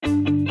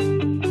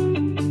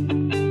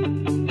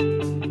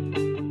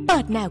เ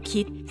ปิดแนว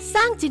คิดส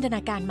ร้างจินตน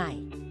าการใหม่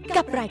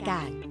กับรายก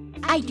าร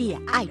ไอเดีย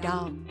ไอด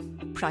อล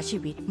เพราะชี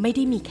วิตไม่ไ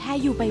ด้มีแค่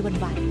อยู่ไป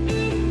วันๆ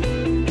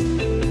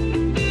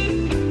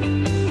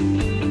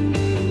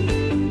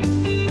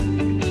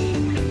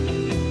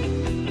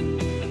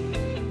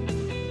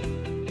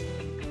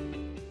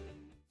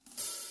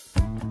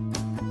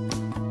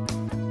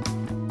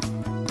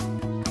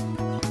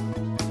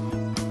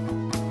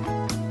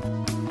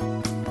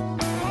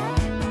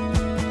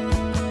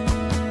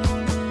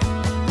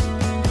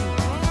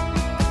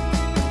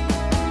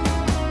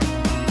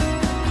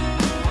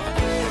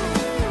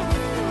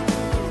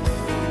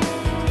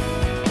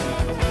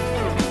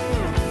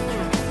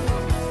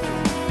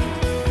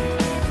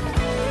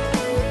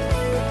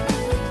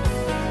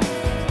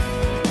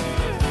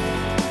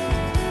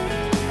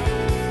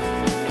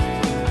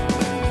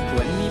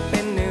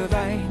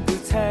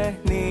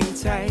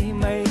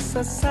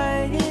ใส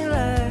เล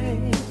ย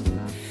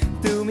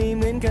ดูไม่เ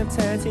หมือนกับเธ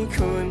อที่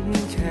คุ้น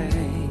เค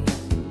ย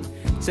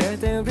เจอ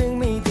แต่เรื่อง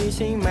ไม่ดีใ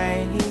ช่ไหม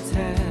เธ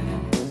อ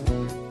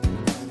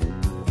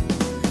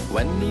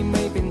วันนี้ไ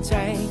ม่เป็นใจ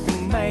ก็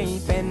ไม่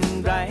เป็น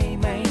ไร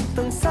ไม่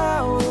ต้องเศร้า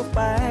ไป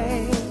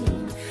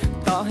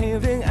ต่อให้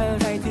เรื่องอะ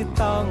ไรที่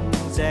ต้อง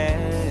เจอ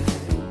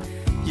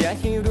อยาก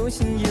ให้รู้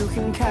ฉันอยู่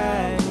ข้า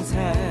งๆเธ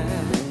อ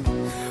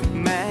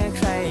แม้ใ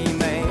คร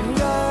ไม่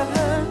รั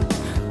ก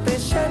แต่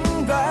ฉัน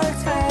รัก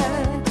เธอ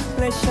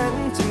และฉัน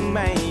จะไ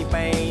ม่ไป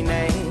ไหน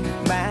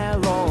แม้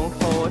โลกโ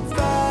หด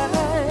ร้า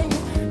ย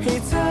ให้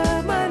เธอ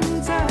มั่น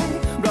ใจ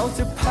เราจ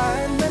ะผ่า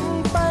นมัน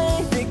ไป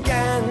ด้วย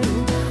กัน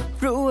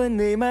รู้ว่าเห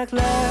นื่อยมากเ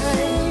ล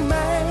ยไหม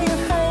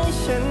ให้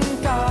ฉัน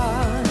ก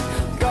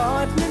อ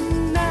ด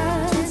นา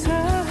นๆเธอ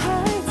หา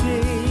ยดี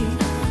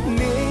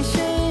นี่ใ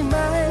ช่ไหม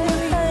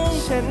ให้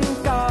ฉัน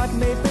กอดไ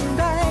ม่เป็นไ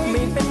รไ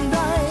ม่เป็นไร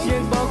อยา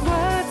กบอกว่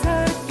าเธอ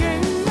เก่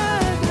งมา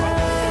กเลย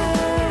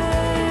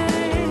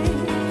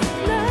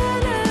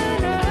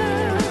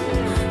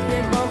อยา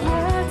กบอกว่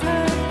าเธอ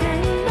เก่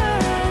งมา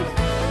ก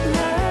เล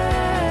ย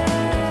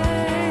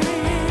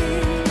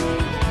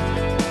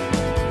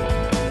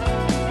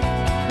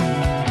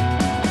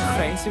ใค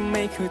รจะไ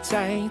ม่เข้าใจ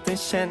แต่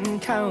ฉัน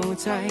เข้า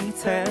ใจ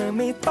เธอไ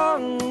ม่ต้อ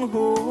ง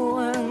ห่ว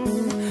ง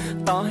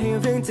ต่อให้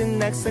เรื่องจะ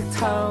หนักสักเ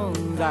ท่า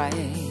ไหร่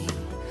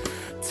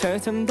เธอ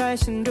ทำได้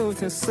ฉันรู้เ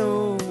ธอสู้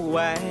ไ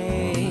ว้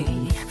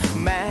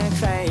แม้ใ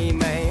คร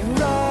ไม่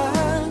รั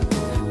ก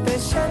แต่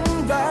ฉัน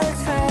รัก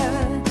เธอ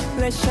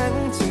และฉัน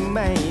จะไ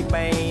ม่ไป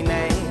ไหน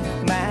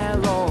แม้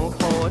โลกโ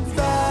หด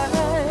ร้า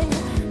ย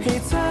ให้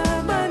เธอ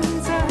มั่น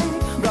ใจ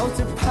เราจ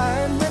ะผ่า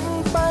นมัน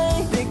ไป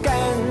ด้วย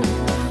กัน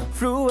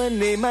รู้ว่าเ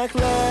หนื่อยมาก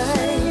เล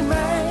ยไหม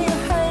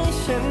ให้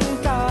ฉัน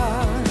กอ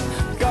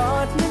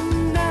ด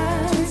นา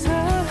นๆเธอ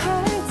หา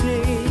ยดี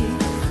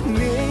เห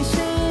นื่อยใ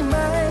ช่ไหม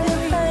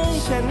ให้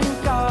ฉัน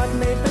กอดไ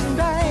ม่เป็นไ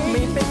รไ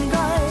ม่เป็นไร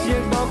อยา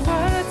กบอกว่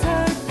าเธอ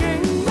เก่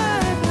งมา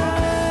กเล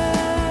ย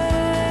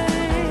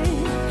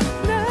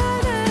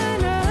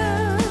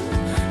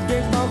อยา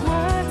กบอกว่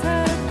าเธอ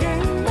เก่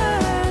งมา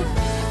ก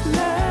เล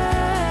ย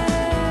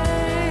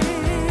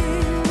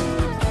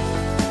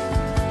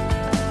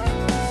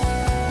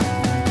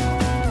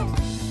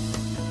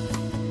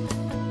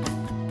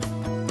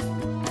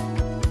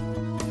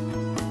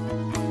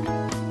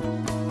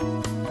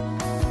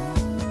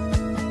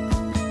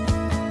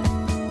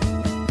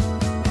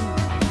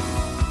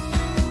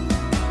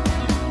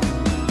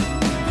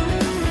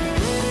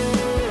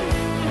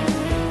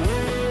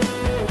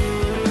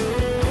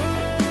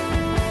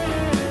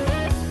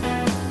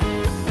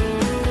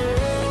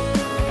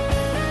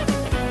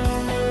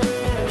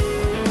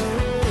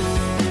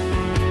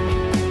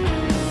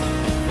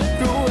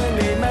รู้ว่าเห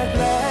นื่อยมากเ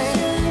ลย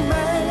ไหม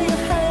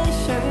ให้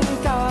ฉัน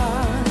ก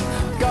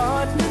อ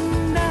ด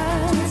นา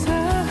นๆเธอ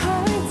หา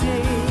ยดี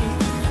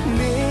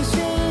นี่ใ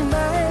ช่ไหม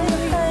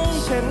ให้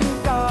ฉัน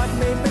กอดไ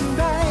ม่เป็นไ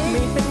รไ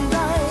ม่เป็นไร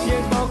อยา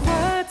กบอกว่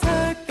าเธอ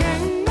เก่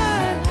งมา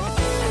ก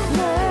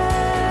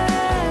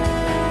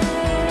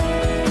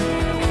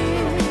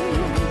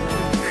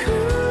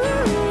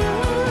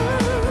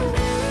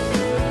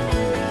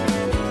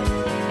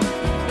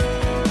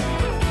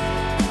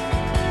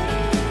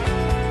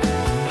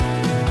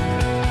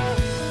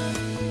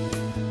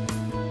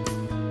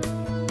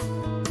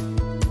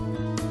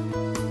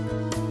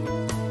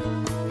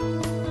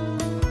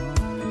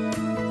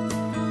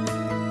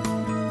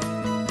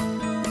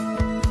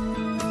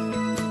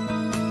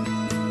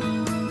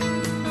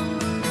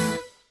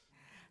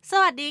ส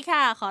วัสดีค่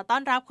ะขอต้อ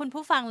นรับคุณ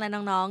ผู้ฟังและ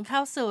น้องๆเข้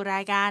าสู่รา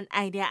ยการไอ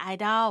เดียไอ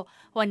ดอล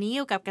วันนี้อ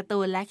ยู่กับการ์ตู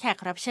นและแขก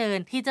รับเชิญ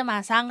ที่จะมา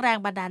สร้างแรง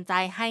บันดาลใจ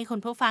ให้คุณ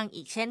ผู้ฟัง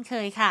อีกเช่นเค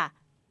ยค่ะ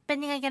เป็น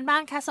ยังไงกันบ้า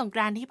งคะสงก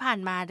รานต์ที่ผ่าน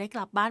มาได้ก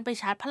ลับบ้านไป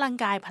ชาร์จพลัง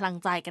กายพลัง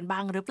ใจกันบ้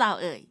างหรือเปล่า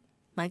เอ่ย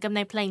เหมือนกับใน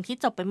เพลงที่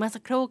จบไปเมื่อสั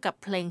กครู่กับ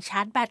เพลงชา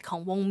ร์จแบตของ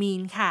วงมี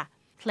นค่ะ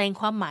เพลง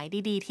ความหมาย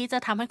ดีๆที่จะ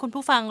ทำให้คุณ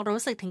ผู้ฟังรู้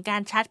สึกถึงกา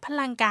รชาร์จพ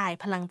ลังกาย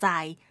พลังใจ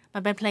มั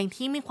นเป็นเพลง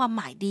ที่มีความห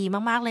มายดี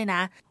มากๆเลยน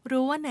ะ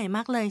รู้ว่าเหนื่อยม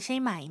ากเลยใช่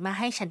ไหมมา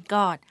ให้ฉันก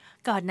อด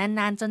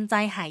นานๆจนใจ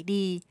หาย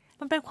ดี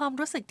มันเป็นความ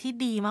รู้สึกที่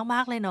ดีม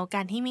ากๆเลยเนาะก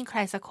ารที่มีใคร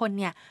สักคน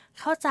เนี่ย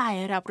เข้าใจ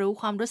รับรู้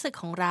ความรู้สึก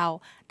ของเรา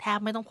แทบ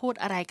ไม่ต้องพูด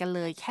อะไรกันเ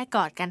ลยแค่ก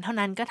อดกันเท่า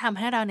นั้นก็ทำใ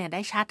ห้เราเนี่ยไ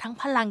ด้ชาร์จทั้ง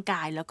พลังก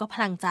ายแล้วก็พ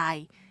ลังใจ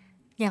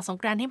อย่างสง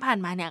กรานต์ที่ผ่าน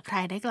มาเนี่ยใคร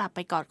ได้กลับไป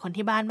กอดคน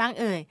ที่บ้านบ้าง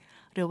เอ่ย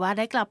หรือว่าไ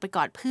ด้กลับไปก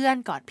อดเพื่อน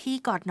กอดพี่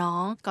กอดน้อ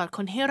งกอดค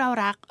นที่เรา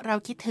รักเรา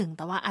คิดถึงแ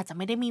ต่ว่าอาจจะไ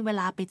ม่ได้มีเว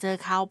ลาไปเจอ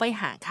เขาไป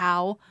หาเขา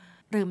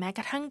หรือแม้ก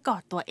ระทั่งกอ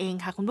ดตัวเอง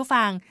ค่ะคุณผู้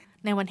ฟัง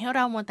ในวันที่เร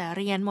ามัวแต่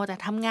เรียนมัวแต่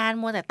ทำงาน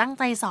มัวแต่ตั้ง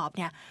ใจสอบเ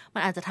นี่ยมั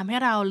นอาจจะทำให้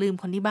เราลืม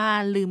คนที่บ้า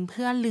นลืมเ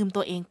พื่อนลืม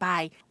ตัวเองไป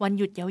วัน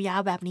หยุดยาว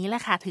ๆแบบนี้แหล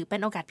ะค่ะถือเป็น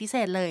โอกาสพิเศ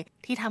ษเลย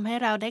ที่ทำให้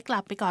เราได้กลั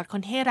บไปกอดค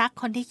นที่รัก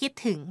คนที่คิด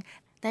ถึง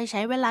ได้ใ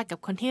ช้เวลากับ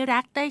คนที่รั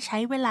กได้ใช้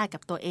เวลากั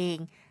บตัวเอง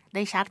ไ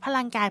ด้ชาร์จพ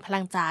ลังกายพลั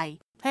งใจ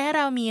เพื่อให้เ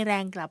รามีแร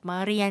งกลับมา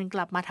เรียนก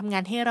ลับมาทำงา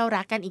นที่เรา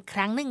รักกันอีกค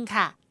รั้งหนึ่ง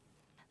ค่ะ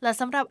และ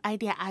สำหรับไอ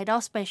เดียไอดอล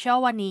สเปเชียล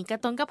วันนี้กระ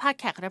ตุ้นก็พา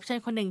แขกรับเชิญ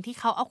คนหนึ่งที่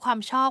เขาเอาความ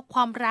ชอบคว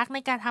ามรักใน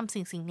การทำ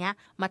สิ่งนี้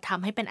มาท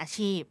ำให้เป็นอา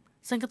ชีพ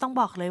ซึ่งก็ต้อง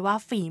บอกเลยว่า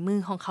ฝีมือ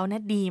ของเขาเนี่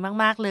ยดี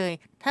มากๆเลย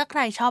ถ้าใค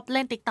รชอบเ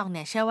ล่น TikTok เ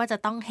นี่ยเชื่อว่าจะ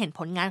ต้องเห็น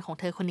ผลงานของ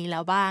เธอคนนี้แล้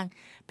วบ้าง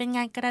เป็นง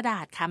านกระดา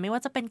ษค่ะไม่ว่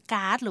าจะเป็นก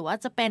าร์ดหรือว่า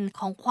จะเป็น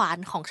ของขวัญ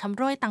ของชำ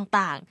ร่วย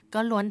ต่างๆก็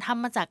ล้วนท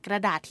ำมาจากกร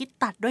ะดาษที่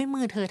ตัดด้วย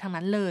มือเธอทั้ง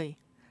นั้นเลย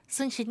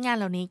ซึ่งชิ้นงาน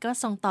เหล่านี้ก็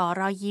ส่งต่อ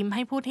รอยยิ้มใ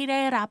ห้ผู้ที่ได้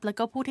รับแล้ว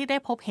ก็ผู้ที่ได้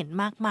พบเห็น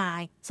มากมา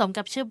ยสม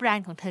กับชื่อแบรน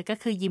ด์ของเธอก็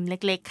คือยิ้มเ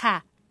ล็กๆค่ะ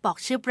บอก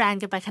ชื่อแบรน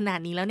ด์กันไปขนาด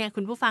นี้แล้วเนี่ย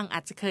คุณผู้ฟังอา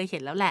จจะเคยเห็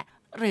นแล้วแหละ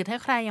หรือถ้า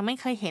ใครยังไม่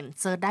เคยเห็น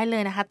เซิร์ชได้เล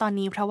ยนะคะตอน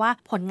นี้เพราะว่า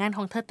ผลงานข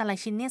องเธอแต่ละ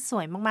ชิ้นเนี่ยส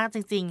วยมากๆจ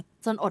ริง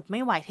ๆจนอดไ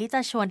ม่ไหวที่จะ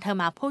ชวนเธอ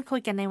มาพูดคุ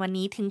ยกันในวัน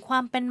นี้ถึงควา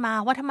มเป็นมา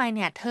ว่าทำไมเ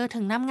นี่ยเธอถึ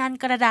งนำงาน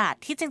กระดาษ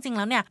ที่จริงๆแ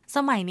ล้วเนี่ยส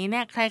มัยนี้เ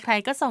นี่ยใคร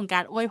ๆก็ส่งกา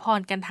รอวยพ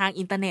รกันทาง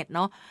อินเทอร์เน็ตเน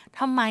าะ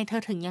ทำไมเธ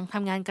อถึงยังท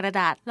ำงานกระ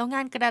ดาษแล้วง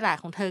านกระดาษ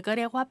ของเธอก็เ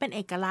รียกว่าเป็นเอ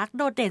กลักษณ์โ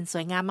ดดเด่นส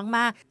วยงามม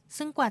ากๆ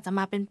ซึ่งกว่าจะม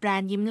าเป็นแบร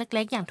นด์ยิ้มเ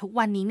ล็กๆอย่างทุก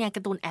วันนี้เนี่ยก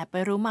าร์ตูนแอบไป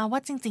รู้มาว่า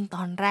จริงๆต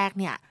อนแรก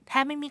เนี่ยแท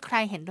บไม่มีใคร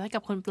เห็นด้วยกั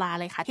บคุณปลา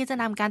เลยค่ะที่จะ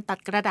นำการตัด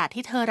กระดาษ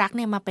ที่เธอรักเ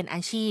นี่ยมาเป็นอ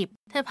าชีพ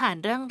เธอผ่าน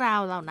เรื่องรา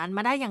วเหล่านั้นม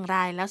าได้อย่างไร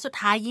แล้วสุด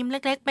ท้ายยิ้มเ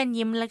ล็กๆเป็น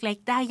ยิ้มเล็ก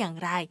ๆได้อย่าง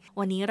ไร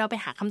วันนี้เราไป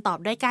หาคำตอบ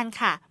ด้วยกัน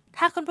ค่ะ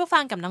ถ้าคุณผู้ฟั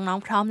งกับน้อง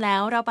ๆพร้อมแล้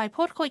วเราไป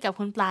พูดคุยกับ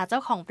คุณปลาเจ้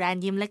าของแบรน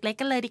ด์ยิ้มเล็กๆ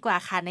กันเลยดีกว่า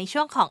ค่ะในช่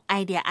วงของไอ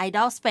เดียไอด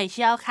อลสเปเ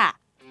ชียลค่ะ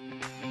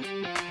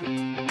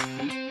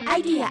ไอ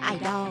เดียไอ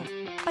ดอล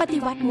ปฏิ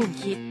วัติมุม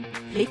คิด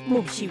พลิกมุ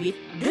มชีวิต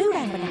ด้วยแร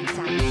งบันดาลใจ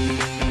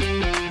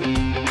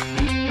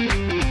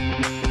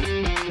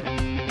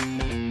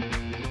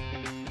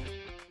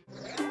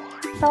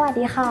สวัส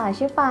ดีค่ะ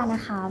ชื่อปาน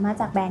ะคะมา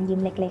จากแบรนด์ยิ้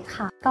มเล็กๆ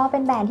ค่ะก็เป็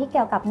นแบรนด์ที่เ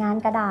กี่ยวกับงาน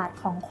กระดาษ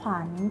ของขวั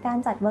ญการ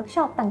จัดเวิร์ก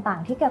ช็อปต่าง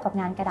ๆที่เกี่ยวกับ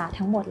งานกระดาษ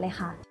ทั้งหมดเลย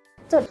ค่ะ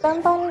จุดเริ่ม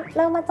ต้นเ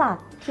ริ่มมาจาก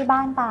ที่บ้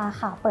านปา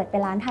ค่ะเปิดเป็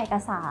นร้านถ่ายเอก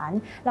สาร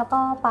แล้วก็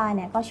ปาเ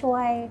นี่ยก็ช่ว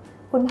ย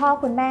คุณพ่อ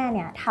คุณแม่เ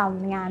นี่ยท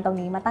ำงานตรง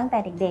นี้มาตั้งแต่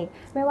เด็ก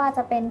ๆไม่ว่าจ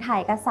ะเป็นถ่าย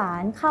เอกสา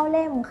รเข้าเ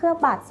ล่มเคลือบ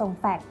บัตรส่ง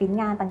แฟกซ์ปริ้น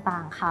งานต่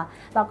างๆค่ะ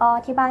แล้วก็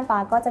ที่บ้านปา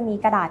ก็จะมี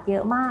กระดาษเยอ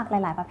ะมากห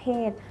ลายๆประเภ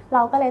ทเร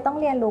าก็เลยต้อง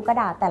เรียนรู้กระ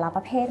ดาษแต่ละป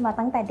ระเภทมา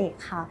ตั้งแต่เด็ก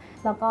ค่ะ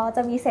แล้วก็จ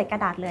ะมีเศษกร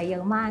ะดาษเหลือเยอ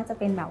ะมากจะ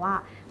เป็นแบบว่า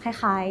ค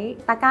ล้าย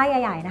ๆตะกร้าใ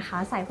หญ่ๆนะคะ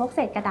ใส่พวกเศ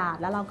ษกระดาษ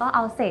แล้วเราก็เอ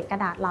าเศษกร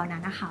ะดาษเหล่านั้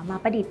นนะคะมา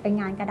ประดิษฐ์เป็น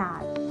งานกระดา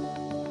ษ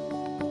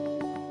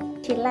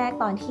ชิ้นแรก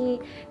ตอนที่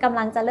กำ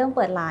ลังจะเริ่มเ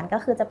ปิดร้านก็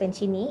คือจะเป็น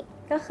ชิ้นนี้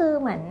ก็คือ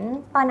เหมือน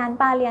ตอนนั้น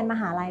ปาเรียนม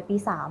หาลัยปี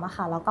3อะ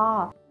ค่ะแล้วก็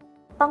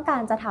ต้องกา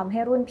รจะทำให้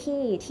รุ่น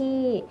พี่ที่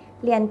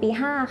เรียนปี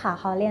5ค่ะ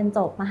เขาเรียนจ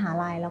บมหา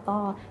ลัยแล้วก็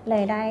เล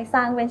ยได้ส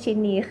ร้างเป็นชิ้น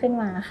นี้ขึ้น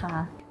มาค่ะ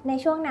ใน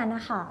ช่วงนั้นน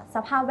ะคะส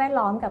ภาพแวด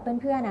ล้อมกับ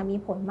เพื่อนๆมี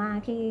ผลมาก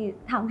ที่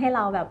ทำให้เร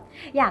าแบบ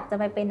อยากจะ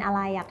ไปเป็นอะไร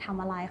อยากท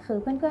ำอะไรคือ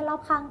เพื่อนๆรอ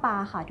บข้างปา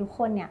ค่ะทุกค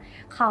นเนี่ย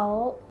เขา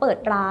เปิด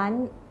ร้าน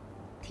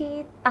ที่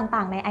ต่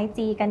างๆใน IG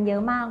กันเยอ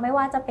ะมากไม่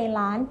ว่าจะเป็น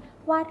ร้าน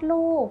วาด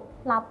รูป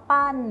รับ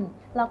ปั้น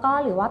แล้วก็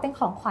หรือว่าเป็น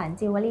ของขวัญ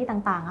จิวเวลรี่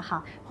ต่างๆอะค่ะ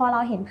พอเรา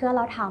เห็นเพื่อนเ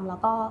ราทำแล้ว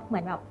ก็เหมื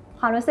อนแบบ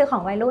ความรู้สึกขอ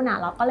งวัยรุ่นอะ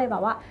เราก็เลยแบ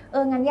บว่า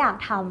งั้นอยาก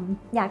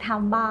ท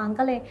ำบ้าง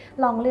ก็เลย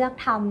ลองเลือก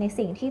ทำใน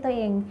สิ่งที่ตัวเ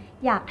อง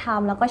อยากท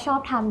ำแล้วก็ชอบ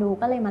ทำดู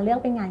ก็เลยมาเลือก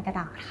เป็นงานกระ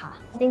ดาษค่ะ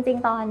จริง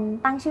ๆตอน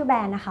ตั้งชื่อแบร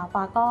นด์นะคะป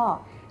าก็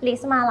ลิส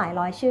ต์มาหลาย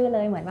ร้อยชื่อเล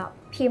ยเหมือนแบบ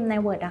พิมพ์ใน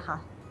Word อะค่ะ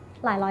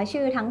หลายร้อย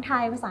ชื่อทั้งไท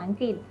ยภาษาอัง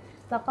กฤษ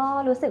แล้วก็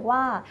รู้สึกว่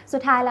าสุ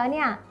ดท้ายแล้วเ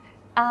นี่ย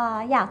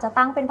อยากจะ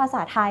ตั้งเป็นภาษ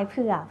าไทยเ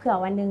ผื่อ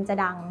วันนึงจะ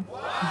ดัง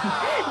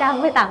ดัง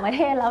ไปต่างประเ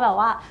ทศแล้วแบบ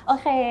ว่าโอ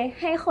เค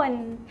ให้คน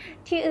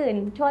ที่อื่น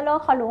ทั่วโลก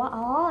เขารู้ว่า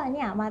เ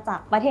นี่ยมาจาก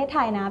ประเทศไท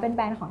ยนะเป็นแบ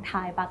รนด์ของไท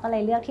ยปาก็เล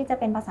ยเลือกที่จะ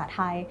เป็นภาษาไท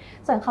ย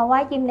ส่วนคำว่า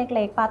ยิ้มเ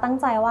ล็กๆปาตั้ง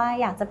ใจว่า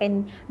อยากจะเป็น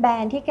แบร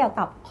นด์ที่เกี่ยว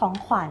กับของ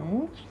ขวัญ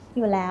อ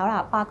ยู่แล้วล่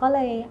ะปาก็เล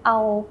ยเอา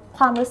ค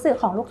วามรู้สึก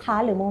ของลูกค้า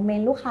หรือโมเมน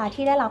ต์ลูกค้า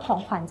ที่ได้รับขอ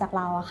งขวัญจากเ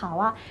ราอะค่ะ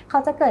ว่าเขา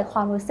จะเกิดคว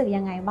ามรู้สึก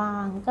ยังไงบ้า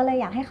งก็เลย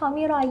อยากให้เขา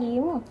มีรอย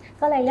ยิ้ม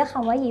ก็เลยเลือกค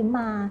ำว่ายิ้ม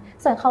มา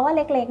ส่วนคำว่าเ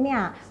ล็กๆเนี่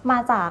ยมา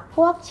จากพ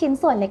วกชิ้น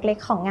ส่วนเล็ก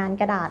ๆของงาน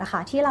กระดาษอะค่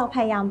ะที่เราพ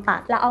ยายามตั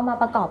ดแล้วเอามา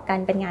ประกอบกัน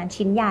เป็นงาน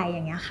ชิ้นใหญ่อ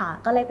ย่างเงี้ยค่ะ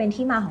ก็เลยเป็น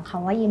ที่มาของค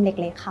ำว่ายิ้มเ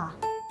ล็กๆค่ะ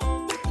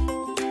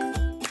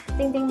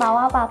จริงๆ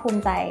ว่าปาภู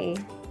มิใจ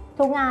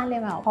ทุกงานเล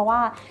ยเพราะว่า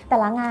แต่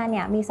ละงานเ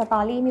นี่ยมีสตอ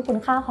รี่มีคุณ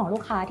ค่าของลู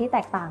กค้าที่แต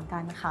กต่างกั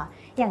นค่ะ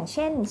อย่างเ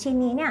ช่นชิ้น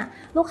นี้เนี่ย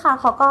ลูกค้า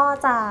เขาก็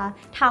จะ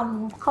ท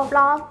ำครบร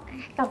อบ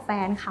กับแฟ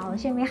นเขา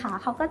ใช่ไหมคะ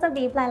เขาก็จะ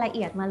บีบรายละเ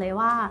อียดมาเลย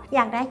ว่าอย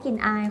ากได้กลิ่น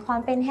อายควา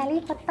มเป็นแฮร์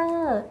รี่พอตเตอ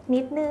ร์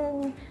นิดนึง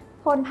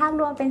โทนภาพ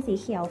รวมเป็นสี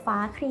เขียวฟ้า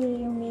ครี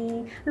มมี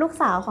ลูก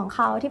สาวของเข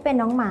าที่เป็น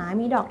น้องหมา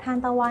มีดอกทาน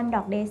ตะวันด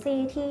อกเดซี่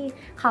ที่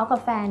เขากับ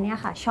แฟนเนี่ย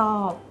ค่ะชอ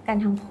บกัน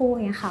ทั้งคู่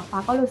เนี่ยค่ะฟ้า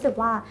ก็รู้สึก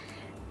ว่า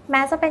แ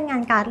ม้จะเป็นงา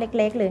นการ์ดเ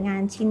ล็กๆหรืองา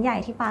นชิ้นใหญ่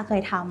ที่ปาเค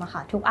ยทำอะค่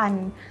ะทุกอัน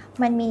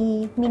มันมี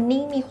มิน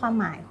นิ่งมีความ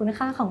หมายคุณ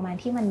ค่าของมัน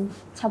ที่มัน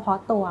เฉพาะ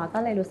ตัวก็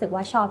เลยรู้สึกว่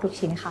าชอบทุก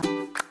ชิ้นค่ะ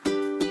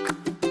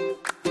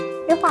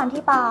ด้วยความ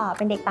ที่ปาเ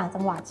ป็นเด็กต่างจั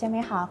งหวัดใช่ไหม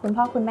คะคุณ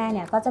พ่อคุณแม่เ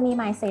นี่ยก็จะมี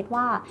mindset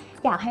ว่า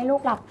อยากให้ลู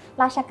กรับ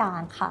ราชกา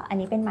รค่ะอัน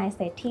นี้เป็น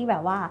mindset ที่แบ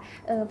บว่า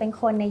เป็น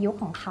คนในยุค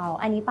ของเขา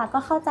อันนี้ปาก็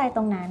เข้าใจต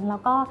รงนั้นแล้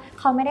วก็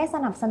เขาไม่ได้ส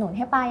นับสนุนใ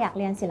ห้ปาอยาก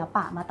เรียนศิลป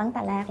ะมาตั้งแ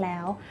ต่แรกแล้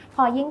วพ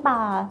อยิ่งปา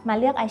มา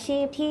เลือกอาชี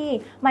พที่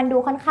มันดู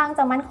ค่อนข้างจ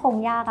ะมั่นคง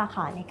ยากอะ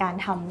ค่ะในการ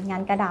ทำงา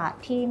นกระดาษ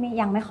ที่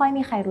ยังไม่ค่อย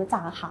มีใครรู้จั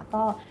กอะค่ะ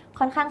ก็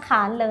ค่อนข้างค้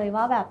านเลย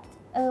ว่าแบบ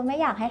ไม่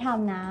อยากให้ท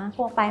ำนะก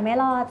ลัวไปไม่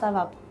รอดจะแบ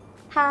บ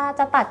ถ้า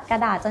จะตัดกร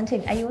ะดาษจนถึ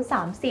งอายุ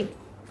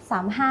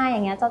30-35อย่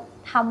างเงี้ยจะ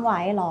ทำไหว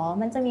หรอ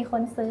มันจะมีค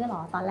นซื้อหร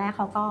อตอนแรกเ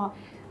ขาก็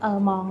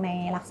มองใน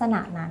ลักษณะ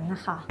นั้นน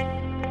ะคะ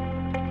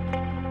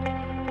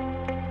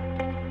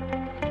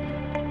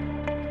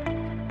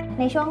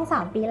ในช่วง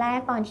3ปีแรก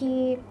ตอนที่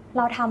เ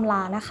ราทำ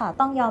ร้านนะคะ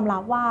ต้องยอมรั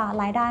บว่า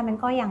รายได้มัน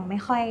ก็ยังไม่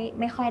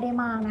ค่อยได้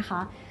มากนะคะ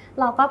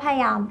เราก็พย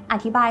ายามอ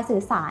ธิบายสื่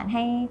อสารใ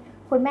ห้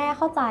คุณแม่เ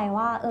ข้าใจ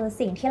ว่า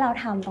สิ่งที่เรา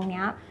ทำตรง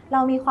นี้เร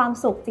ามีความ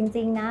สุขจ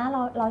ริงๆนะ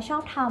เราชอ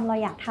บทำเรา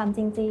อยากทำจ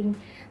ริง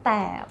ๆแต่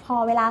พอ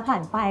เวลาผ่า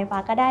นไปปา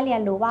ก็ได้เรีย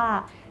นรู้ว่า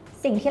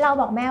สิ่งที่เรา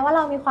บอกแม่ว่าเ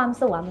รามีความ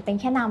สุขมันเป็น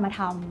แค่นามธ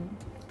รรม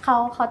เ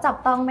ขาจับ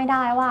ต้องไม่ไ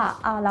ด้ว่า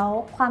แล้ว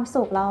ความ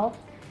สุขแล้ว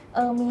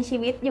มีชี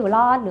วิตอยู่ร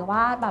อดหรือว่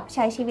าแบบใ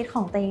ช้ชีวิตข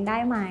องตัวเองได้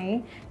ไหม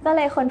ก็เล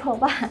ยค้นพบ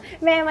ว่า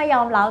แม่มาย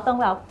อมแล้วตรง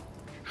แบบ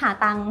หา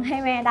ตังค์ให้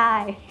แม่ได้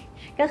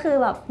ก็คือ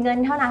แบบเงิน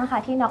เท่านั้นค่ะ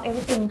ที่ knock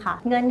everything ค่ะ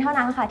เงินเท่า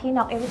นั้นค่ะที่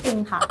knock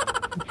everything ค่ะ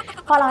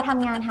พอเราท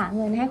ำงานหาเ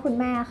งินให้คุณ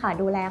แม่ค่ะ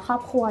ดูแลครอ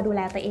บครัวดูแ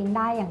ลตัวเองไ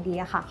ด้อย่างดี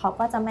อะค่ะเขา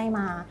ก็จะไม่ม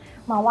า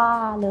ว่า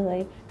เลย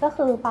ก็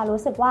คือปา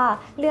รู้สึกว่า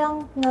เรื่อง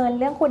เงิน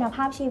เรื่องคุณภ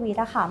าพชีวิต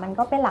อะค่ะมัน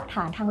ก็เป็นหลักฐ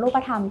านทางรูป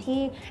ธรรมที่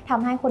ท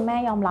ำให้คุณแม่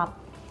ยอมรับ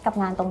กับ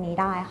งานตรงนี้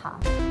ได้ค่ะ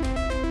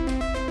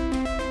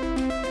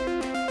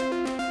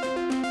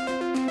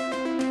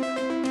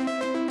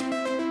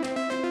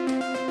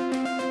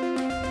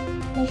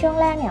ในช่วง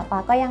แรกเนี่ยปา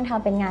ก็ยังท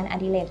ำเป็นงานอ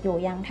ดิเรกอยู่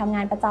ยังทำง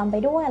านประจำไป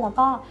ด้วยแล้ว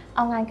ก็เอ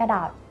างานกระด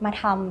าษมา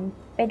ท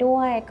ำไปด้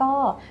วยก็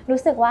รู้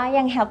สึกว่า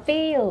ยังแฮป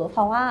ปี้อยู่เพ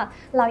ราะว่า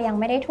เรายัง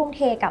ไม่ได้ทุ่มเ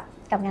ท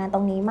กับงานตร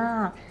งนี้มา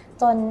ก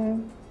จน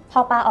พอ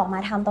ปาออกมา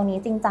ทำตรงนี้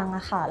จริงจังอ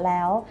ะค่ะแ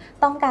ล้ว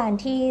ต้องการ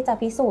ที่จะ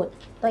พิสูจน์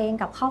ตัวเอง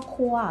กับครอบค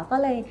รัวก็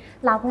เลย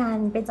รับงาน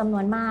เป็นจำน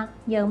วนมาก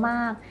เยอะม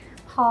าก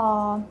พอ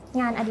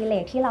งานอดิเร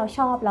กที่เราช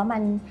อบแล้วมั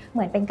นเห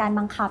มือนเป็นการ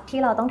บังคับที่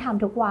เราต้องท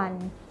ำทุกวัน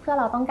เพื่อ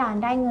เราต้องการ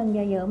ได้เงินเ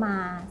ยอะๆมา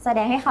แสด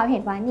งให้เขาเห็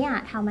นว่าเนี่ย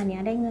ทำอันเนี้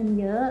ยได้เงิน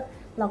เยอะ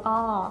แล้วก็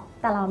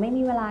แต่เราไม่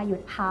มีเวลาหยุ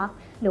ดพัก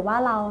หรือว่า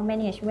เรา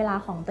manage เวลา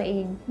ของตัวเอ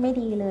งไม่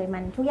ดีเลยมั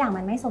นทุกอย่าง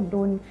มันไม่สม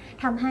ดุล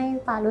ทำให้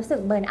ปารู้สึก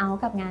เบิร์นเอา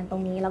ท์กับงานตร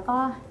งนี้แล้วก็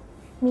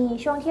มี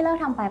ช่วงที่เลิก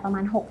ทำไปประม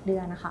าณ6 เดื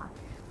อนนะคะ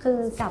คือ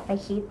กลับไป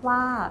คิดว่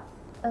า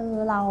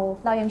เร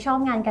ายังชอบ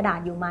งานกระดาษ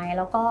อยู่ไหมแ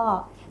ล้วก็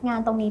งาน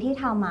ตรงนี้ที่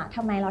ทำอะท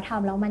ำไมเราท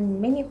ำแล้วมัน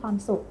ไม่มีความ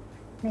สุข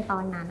ในตอ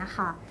นนั้นนะค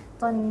ะ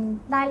จน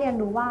ได้เรียน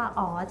รู้ว่า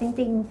จ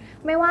ริง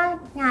ๆไม่ว่า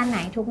งานไหน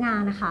ทุกงา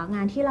นนะคะง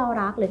านที่เรา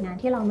รักหรืองาน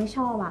ที่เราไม่ช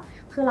อบอะ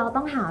คือเรา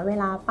ต้องหาเว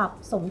ลาปรับ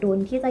สมดุล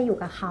ที่จะอยู่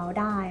กับเขา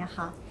ได้อะ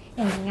ค่ะอ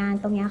ย่างงาน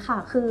ตรงนี้ค่ะ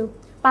คือ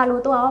ปารู้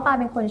ตัวว่าปา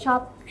เป็นคนชอบ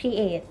ครีเ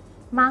อท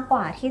มากก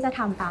ว่าที่จะท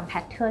ำตามแพ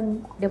ทเทิร์น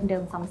เดิ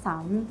มๆซ้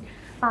ำ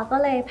ๆปาก็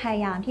เลยพย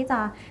ายามที่จะ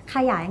ข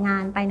ยายงา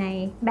นไปใน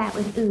แบบ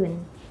อื่น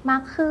ๆมา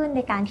กขึ้นใน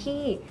การ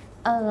ที่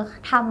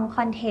ทำค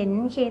อนเทน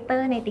ต์ครีเอเตอ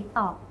ร์ใน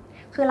TikTok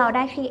คือเราไ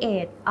ด้ครีเอ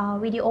ท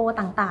วิดีโอ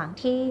ต่าง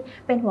ๆที่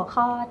เป็นหัว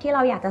ข้อที่เร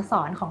าอยากจะส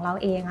อนของเรา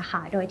เองอะค่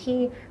ะโดยที่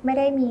ไม่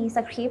ได้มีส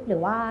คริปต์หรื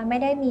อว่าไม่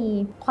ได้มี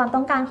ความต้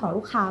องการของ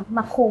ลูกค้าม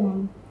าคุม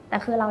แต่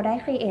คือเราได้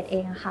ครีเอทเอ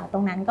งอะค่ะตร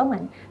งนั้นก็เหมื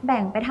อนแ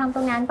บ่งไปทำต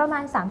รงนั้นประมา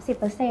ณ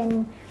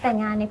 30% แต่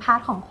งานในพาร์ท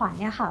ของขวัญ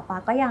เนี่ยค่ะปา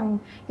ก็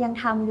ยัง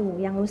ทำอยู่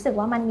ยังรู้สึก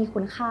ว่ามันมีคุ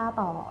ณค่า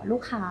ต่อลู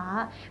กค้า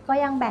ก็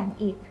ยังแบ่ง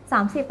อีก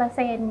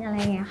 30% อะไร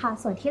เงี้ยค่ะ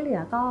ส่วนที่เหลื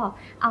อก็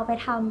เอาไป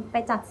ทำไป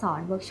จัดสอ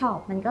นเวิร์กช็อป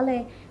มันก็เลย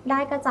ได้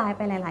กระจายไ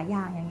ปหลายๆอ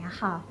ย่างอย่างเงี้ย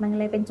ค่ะมัน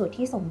เลยเป็นจุด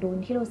ที่สมดุล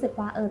ที่รู้สึก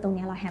ว่าตรง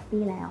นี้เราแฮป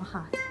ปี้แล้ว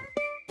ค่ะ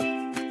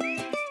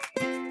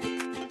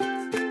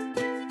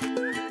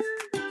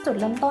จุด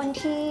เริ่มต้น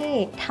ที่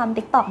ทำ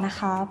TikTok นะ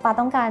คะปา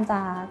ต้องการจ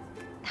ะ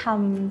ท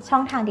ำช่อ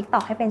งทาง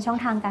TikTok ให้เป็นช่อง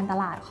ทางการต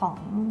ลาดของ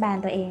แบรน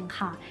ด์ตัวเอง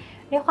ค่ะ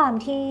ด้วยความ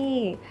ที่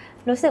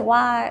รู้สึกว่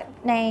า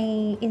ใน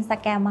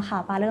Instagram อะค่ะ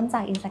ปาเริ่มจ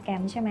าก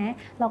Instagram ใช่ไหม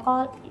แล้วก็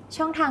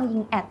ช่องทางยิ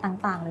งแอด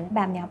ต่างๆเลยแ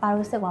บบเนี้ยปา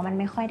รู้สึกว่ามัน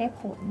ไม่ค่อยได้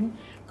ผล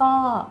ก็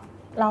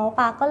แล้วป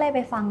าก็เลยไป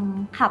ฟัง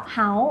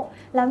Clubhouse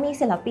แล้วมี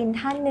ศิลปิน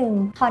ท่านหนึ่ง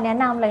เขาแนะ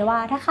นำเลยว่า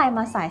ถ้าใครม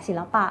าสายศิ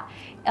ลปะ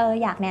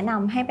อยากแนะน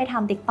ำให้ไปท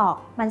ำ TikTok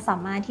มันสา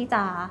มารถที่จ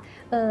ะ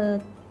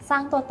สร้า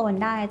งตัวตน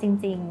ได้จ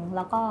ริงๆแ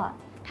ล้วก็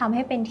ทำใ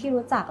ห้เป็นที่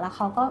รู้จักแล้วเ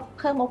ขาก็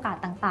เพิ่มโอกาส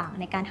ต่างๆ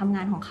ในการทำง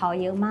านของเขา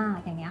เยอะมาก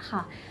อย่างเงี้ยค่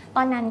ะต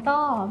อนนั้นก็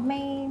ไ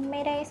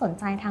ม่ได้สน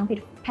ใจทาง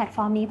แพลตฟ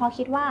อร์มนี้เพราะ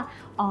คิดว่า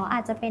อา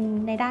จจะเป็น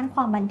ในด้านคว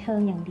ามบันเทิง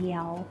อย่างเดีย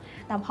ว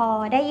แต่พอ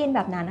ได้ยินแบ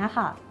บนั้นนะค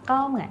ะก็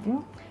เหมือน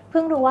เ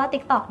พิ่งรู้ว่า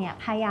TikTok เนี่ย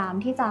พยายาม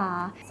ที่จะ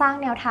สร้าง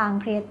แนวทาง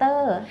ครีเอเตอ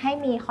ร์ให้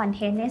มีคอนเท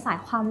นต์ในสาย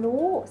ความ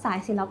รู้สาย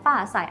ศิลปะ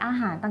สายอา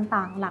หาร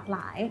ต่างๆหลากหล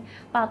าย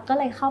ปาก็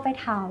เลยเข้าไป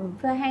ทำเ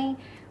พื่อให้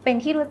เป็น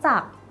ที่รู้จั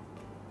ก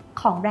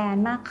ของแบรน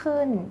ด์มาก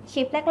ขึ้นค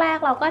ลิปแรก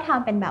ๆเราก็ท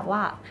ำเป็นแบบว่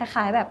าค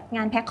ล้ายๆแบบง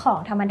านแพ็คของ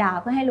ธรรมดา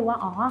เพื่อให้รู้ว่า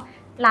อ๋อ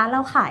ร้านเร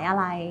าขายอะ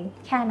ไร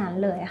แค่นั้น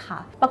เลยค่ะ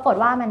ปรากฏ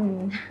ว่า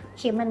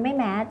คลิปมันไม่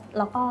แมสแ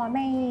ล้วก็ไ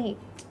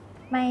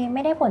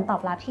ม่ได้ผลตอ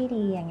บรับที่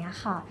ดีอย่างเงี้ย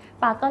ค่ะ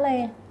ปาก็เลย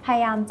พย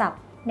ายามจับ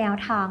แนว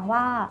ทาง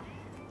ว่า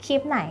คลิ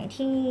ปไหน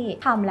ที่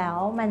ทำแล้ว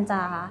มันจ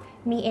ะ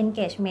มี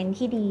engagement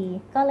ที่ดี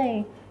ก็เลย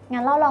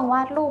งั้นเราลองว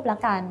าดรูปละ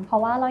กันเพรา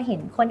ะว่าเราเห็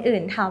นคนอื่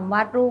นทำว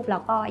าดรูปแล้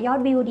วก็ยอด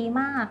วิวดี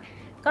มาก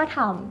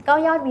ก็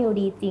ยอดวิว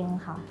ดีจริง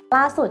ค่ะ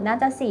ล่าสุดน่า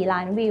จะ4 ล้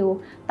านวิว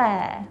แต่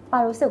ปา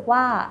รู้สึกว่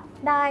า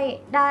ไ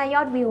ด้ย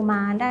อดวิวม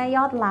าได้ย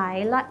อดไล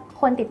ค์และ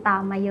คนติดตา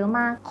มมาเยอะม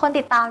ากคน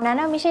ติดตามนั้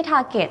นไม่ใช่ทา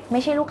ร์เก็ตไ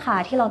ม่ใช่ลูกค้า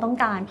ที่เราต้อง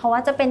การเพราะว่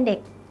าจะเป็นเด็ก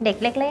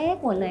เล็ก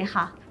ๆหมดเลย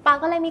ค่ะปา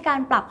ก็เลยมีการ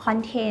ปรับคอน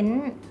เทน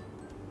ต์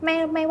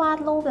ไม่วาด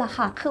รูปละ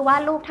ค่ะคือวา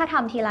ดรูปถ้าท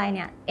ำทีไรเ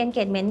นี่ย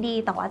engagement ดี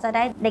แต่ว่าจะไ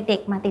ด้เด็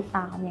กๆมาติดต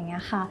ามอย่างเงี้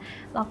ยค่ะ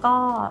แล้วก็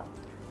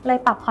เลย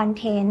ปรับคอน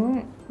เทนต์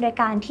โดย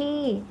การที่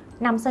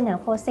นำเสนอ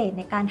โปรเซส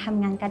ในการท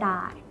ำงานกระด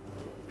าษ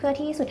เพื่อ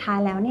ที่สุดท้าย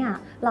แล้วเนี่ย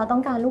เราต้อ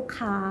งการลูก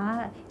ค้า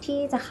ที่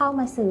จะเข้า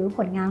มาซื้อผ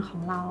ลงานขอ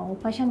งเรา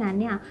เพราะฉะนั้น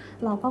เนี่ย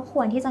เราก็ค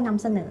วรที่จะน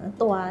ำเสนอ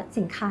ตัว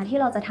สินค้าที่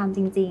เราจะทำจ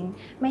ริง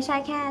ๆไม่ใช่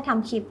แค่ท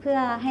ำคลิปเพื่อ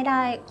ให้ได้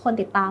คน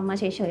ติดตามมา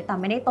เฉยๆแต่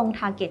ไม่ได้ตรงท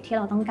าร์เก็ตที่เ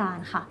ราต้องการ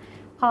ค่ะ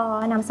พอ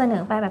นำเสน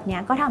อไปแบบนี้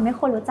ก็ทำให้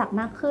คนรู้จัก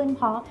มากขึ้นเ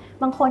พราะ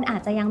บางคนอา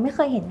จจะยังไม่เค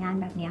ยเห็นงาน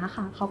แบบนี้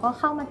ค่ะเขาก็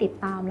เข้ามาติด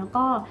ตามแล้ว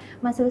ก็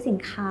มาซื้อสิน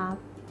ค้า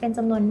เป็นจ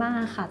ำนวนมาก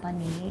ค่ะตอน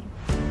นี้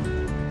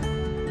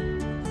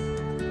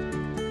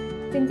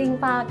จริง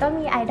ๆปาก็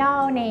มีไอดอ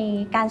ลใน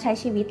การใช้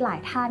ชีวิตหลาย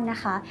ท่านนะ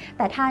คะแ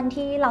ต่ท่าน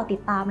ที่เราติ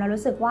ดตามแล้ว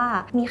รู้สึกว่า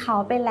มีเขา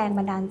เป็นแรง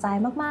บันดาลใจ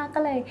มากๆก็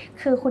เลย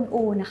คือคุณ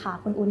อูนนะคะ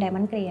คุณอูนไดม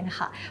อนด์เกรน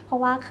ค่ะเพรา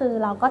ะว่าคือ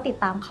เราก็ติด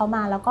ตามเขาม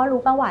าแล้วก็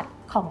รู้ประวัติ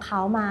ของเข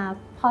ามา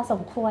พอส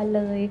มควรเ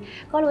ลย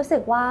ก็รู้สึ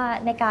กว่า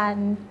ในการ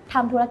ท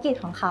ำธุรกิจ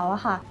ของเขาอ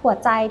ะค่ะหัว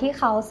ใจที่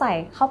เขาใส่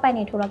เข้าไปใน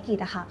ธุรกิจ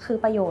อะค่ะคือ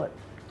ประโยชน์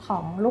ขอ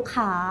งลูก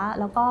ค้า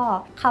แล้วก็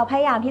เขาพ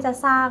ยายามที่จะ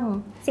สร้าง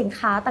สิน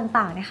ค้า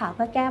ต่างๆนะคะเ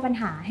พื่อแก้ปัญ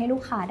หาให้ลู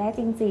กค้าได้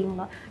จริงๆแ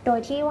ล้วโดย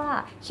ที่ว่า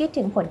คิด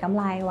ถึงผลกำ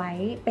ไรไว้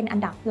เป็นอัน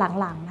ดับ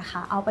หลังๆนะค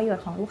ะเอาประโยช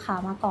น์ของลูกค้า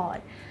มาก่อน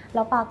แ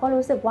ล้วปาก็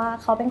รู้สึกว่า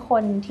เขาเป็นค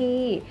นที่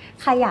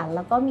ขยันแ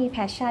ล้วก็มีแพ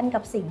ชชั่นกั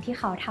บสิ่งที่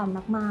เขาท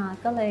ำมาก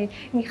ๆก็เลย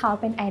มีเขา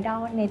เป็นไอดอ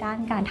ลในด้าน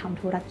การท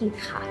ำธุรกิจ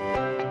ค่ะ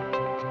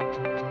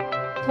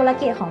ธุร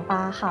กิจของป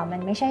าค่ะมั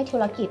นไม่ใช่ธุ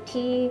รกิจ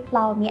ที่เร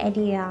ามีไอเ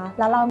ดีย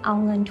แล้วเราเอา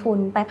เงินทุน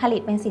ไปผลิ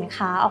ตเป็นสิน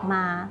ค้าออกม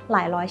าหล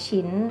ายร้อย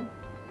ชิ้น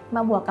ม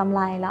าบวกกำไ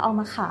รแล้วเอา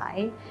มาขาย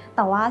แ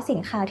ต่ว่าสิน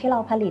ค้าที่เรา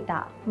ผลิต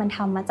มันท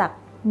ำมาจาก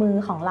มือ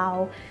ของเรา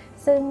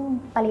ซึ่ง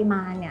ปริม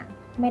าณเนี่ย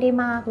ไม่ได้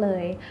มากเล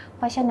ยเ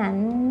พราะฉะนั้น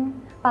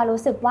ปา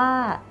รู้สึกว่า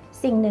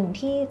สิ่งหนึ่ง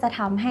ที่จะท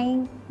ำให้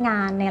ง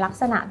านในลัก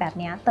ษณะแบบ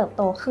นี้เติบโ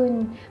ตขึ้น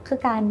คือ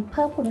การเ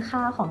พิ่มคุณค่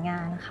าของง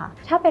านค่ะ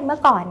ถ้าเป็นเมื่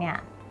อก่อนเนี่ย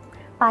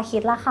ปาคิ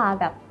ดราคา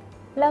แบบ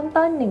เริ่ม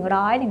ต้น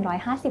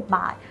100-150 บ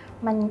าท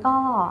มันก็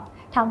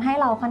ทำให้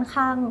เราค่อน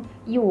ข้าง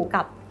อยู่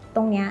กับต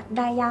รงนี้ไ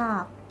ด้ยา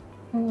ก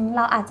เ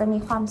ราอาจจะมี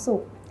ความสุ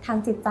ขทาง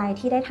จิตใจ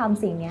ที่ได้ท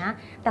ำสิ่งนี้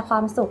แต่ควา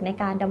มสุขใน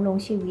การดำรง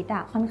ชีวิต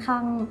ค่อนข้า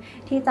ง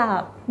ที่จะ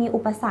มีอุ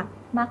ปสรรค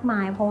มากมา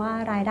ยเพราะว่า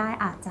รายได้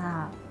อาจจะ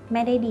ไ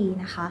ม่ได้ดี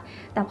นะคะ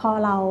แต่พอ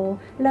เรา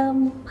เริ่ม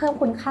เพิ่ม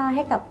คุณค่าใ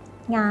ห้กับ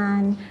งา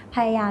นพ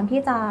ยายาม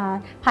ที่จะ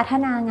พัฒ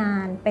นางา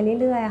นไป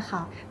เรื่อยๆค่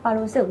ะปา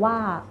รู้สึกว่า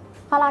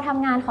พอเราท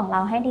ำงานของเร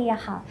าให้ดีอ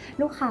ะค่ะ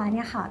ลูกค้าเ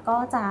นี่ยค่ะก็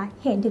จะ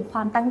เห็นถึงคว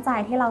ามตั้งใจ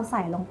ที่เราใ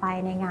ส่ลงไป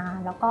ในงาน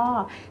แล้วก็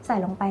ใส่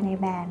ลงไปใน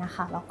แบรนด์นะค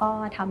ะแล้วก็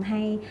ทำใ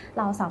ห้เ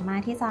ราสามาร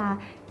ถที่จะ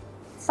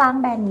สร้าง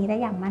แบรนด์นี้ได้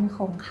อย่างมั่นค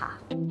งค่ะ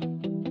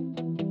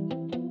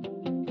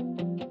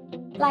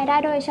รายได้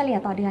โดยเฉลี่ย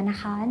ต่อเดือนนะ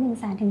คะ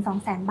 100,000 ถึง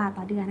 200,000 บาท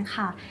ต่อเดือน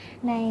ค่ะ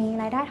ใน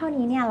รายได้เท่า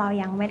นี้เนี่ยเรา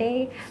ยังไม่ได้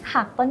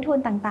หักต้นทุน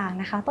ต่าง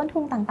ๆนะคะต้นทุ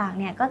นต่างๆ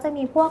เนี่ยก็จะ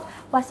มีพวก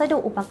วัสดุ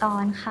อุปก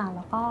รณ์ค่ะแ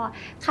ล้วก็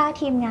ค่า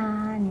ทีมงา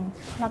น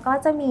แล้วก็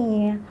จะมี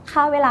ค่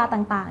าเวลา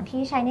ต่างๆ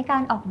ที่ใช้ในกา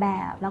รออกแบ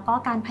บแล้วก็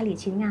การผลิต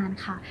ชิ้นงาน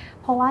ค่ะ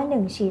เพราะว่า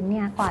1ชิ้นเ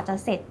นี่ยกว่าจะ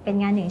เสร็จเป็น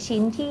งาน1ชิ้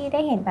นที่ได้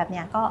เห็นแบบเ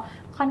นี้ยก็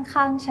ค่อน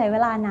ข้างใช้เว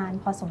ลานาน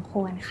พอสมค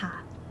วรค่ะ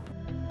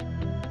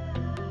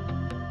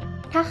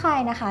ถ้าใคร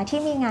นะคะที่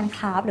มีงานค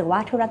ราฟต์หรือว่า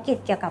ธุรกิจ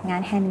เกี่ยวกับงา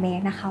นแฮนด์เม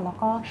ดนะคะแล้ว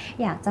ก็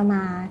อยากจะม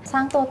าสร้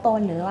างตัวตน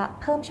หรือว่า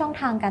เพิ่มช่อง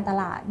ทางการต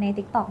ลาดใน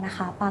TikTok นะค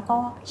ะปาก็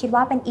คิดว่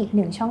าเป็นอีกห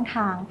นึ่งช่องท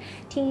าง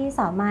ที่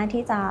สามารถ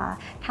ที่จะ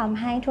ทำ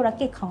ให้ธุร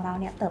กิจของเรา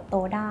เนี่ยเติบโต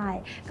ได้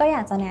ก็อย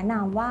ากจะแนะน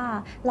ำว่า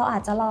เราอา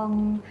จจะลอง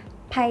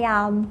พยายา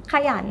มข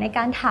ยันในก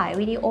ารถ่าย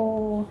วิดีโอ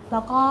แ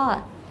ล้วก็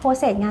โปร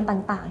เซสงาน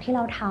ต่างๆที่เร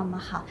าทำอ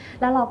ะค่ะ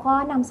แล้วเราก็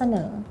นำเสน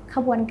อข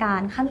บวนการ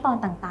ขั้นตอน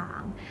ต่า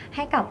งๆใ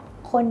ห้กับ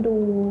คนดู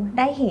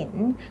ได้เห็น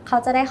เขา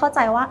จะได้เข้าใจ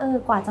ว่า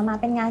กว่าจะมา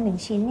เป็นงาน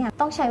1ชิ้นเนี่ย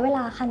ต้องใช้เวล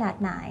าขนาด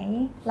ไหน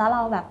แล้วเร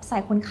าแบบใส่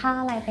คุณค่า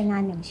อะไรไปงา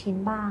น1ชิ้น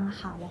บ้าง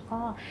ค่ะแล้วก็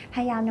พ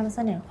ยายามนำเส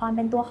นอความเ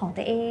ป็นตัวของ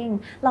ตัวเอง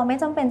เราไม่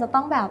จำเป็นจะต้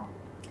องแบบ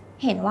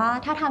เห็นว่า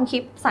ถ้าทำคลิ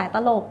ปสายต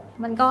ลก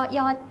มันก็ย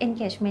อด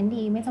engagement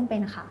ดีไม่จำเป็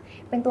นค่ะ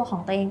เป็นตัวขอ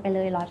งตัวเองไปเล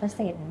ย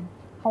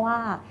 100% เพราะว่า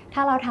ถ้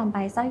าเราทำไป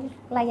สัก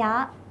ระยะ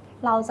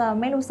เราจะ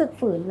ไม่รู้สึก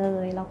ฝืนเล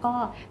ยแล้วก็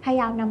พยา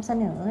ยามนำเส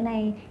นอใน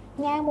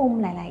แง่มุม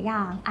หลายๆอย่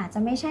างอาจจะ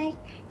ไม่ใช่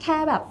แค่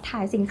แบบถ่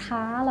ายสินค้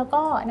าแล้ว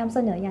ก็นำเส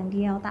นออย่างเ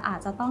ดียวแต่อาจ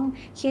จะต้อง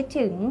คิด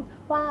ถึง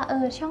ว่า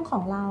ช่องขอ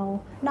งเรา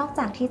นอกจ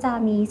ากที่จะ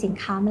มีสิน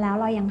ค้ามาแล้ว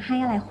เรายังให้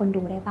อะไรคน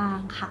ดูได้บ้าง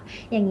ค่ะ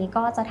อย่างนี้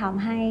ก็จะท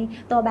ำให้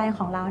ตัวแบรนด์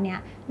ของเราเนี่ย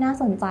น่า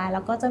สนใจแ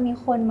ล้วก็จะมี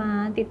คนมา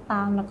ติดต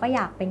ามแล้วก็อย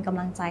ากเป็นกำ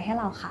ลังใจให้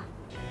เราค่ะ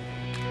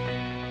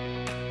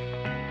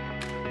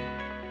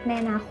ใน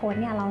อนาคต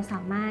เนี่ยเราส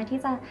ามารถที่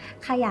จะ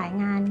ขยาย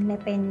งานใน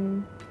เป็น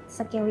ส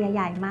เกลใ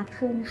หญ่ๆมาก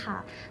ขึ้นค่ะ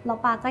แล้ว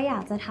ปาก็อยา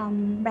กจะท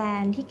ำแบร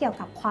นด์ที่เกี่ยว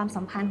กับความ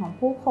สัมพันธ์ของ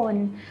ผู้คน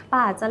ปา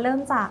อาจจะเริ่ม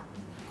จาก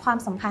ความ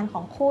สัมพันธ์ข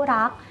องคู่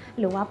รัก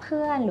หรือว่าเ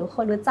พื่อนหรือค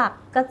นรู้จัก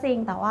ก็จริง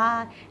แต่ว่า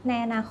ใน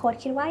อนาคต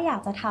คิดว่าอยา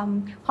กจะท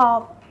ำพ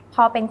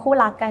อเป็นคู่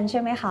รักกันใช่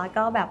ไหมคะ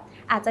ก็แบบ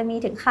อาจจะมี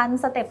ถึงขั้น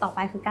สเต็ปต่อไป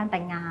คือการแ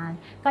ต่งงาน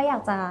ก็อยา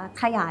กจะ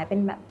ขยายเป็น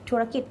แบบธุ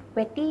รกิจเว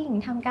ดดิ้ง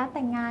ทำการแ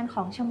ต่งงานข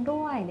องชำ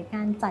ร่วยหรือก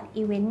ารจัด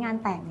อีเวนต์งาน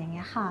แต่งอย่างเ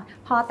งี้ยค่ะ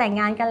พอแต่ง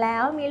งานกันแล้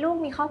วมีลูก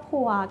มีครอบค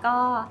รัวก็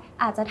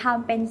อาจจะท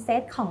ำเป็นเซ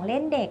ตของเล่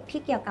นเด็ก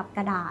ที่เกี่ยวกับก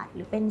ระดาษห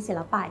รือเป็นศิ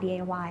ลปะ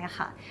DIY อะ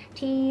ค่ะ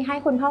ที่ให้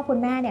คุณพ่อคุณ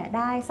แม่เนี่ยไ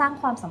ด้สร้าง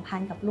ความสัมพัน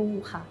ธ์กับลูก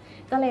ค่ะ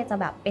ก็เลยจะ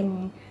แบบเป็น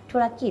ธุ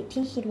รกิจ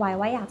ที่คิดไว้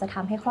ว่าอยากจะท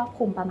ำให้ครอบค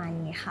ลุมประมาณ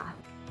นี้ค่ะ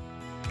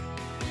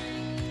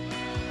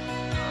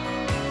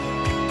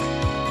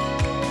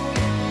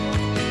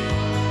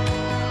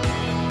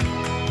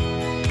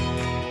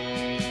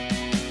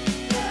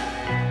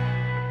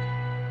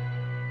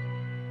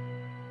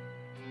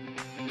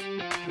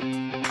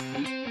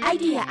ไอ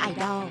เดียไอ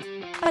ดอล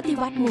ปฏิ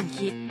วัติมุม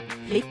คิด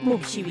พลิกมุ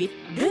มชีวิต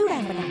ด้วยแร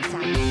งบันดาลใจ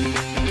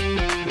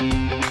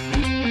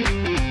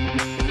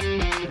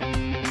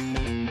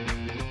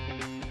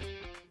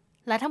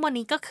และทั้งหมด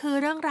นี้ก็คือ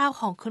เรื่องราว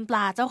ของคุณปล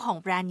าเจ้าของ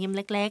แบรนด์ยิ้มเ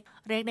ล็ก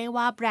ๆเรียกได้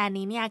ว่าแบรนด์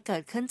นี้เนี่ยเกิ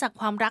ดขึ้นจาก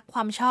ความรักคว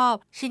ามชอบ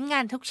ชิ้นงา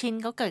นทุกชิ้น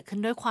ก็เกิดขึ้น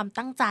ด้วยความ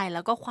ตั้งใจแ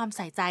ล้วก็ความใ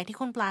ส่ใจที่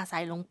คุณปลาใส่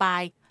ลงไป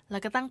แล้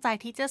วก็ตั้งใจ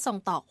ที่จะส่ง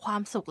ต่อควา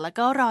มสุขแล้ว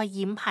ก็รอย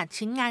ยิ้มผ่าน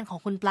ชิ้นงานของ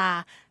คุณปลา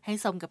ให้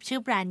สมกับชื่อ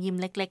แบรนด์ยิ้ม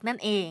เล็กๆนั่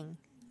นเอง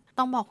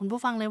ต้องบอกคุณ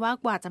ผู้ฟังเลยว่า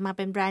กว่าจะมาเ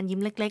ป็นแบรนด์ยิ้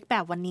มเล็กๆแบ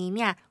บวันนี้เ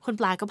นี่ยคุณ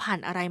ปลาก็ผ่าน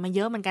อะไรมาเย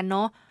อะเหมือนกันเน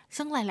าะ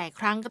ซึ่งหลายๆ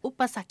ครั้งกับอุ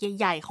ปสรรค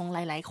ใหญ่ๆของห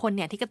ลายๆคนเ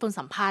นี่ยที่การ์ตูน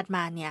สัมภาษณ์ม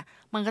าเนี่ย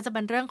มันก็จะเ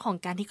ป็นเรื่องของ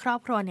การที่ครอบ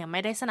ครัวเนี่ยไม่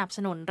ได้สนับส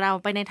นุนเรา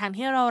ไปในทาง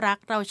ที่เรารัก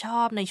เราชอ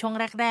บในช่วง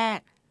แรก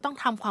ๆต้อง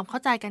ทำความเข้า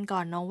ใจกันก่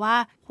อนเนาะว่า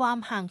ความ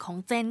ห่างของ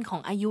เจนขอ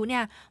งอายุเนี่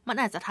ยมัน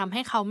อาจจะทำใ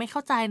ห้เขาไม่เข้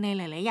าใจในห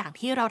ลายๆอย่าง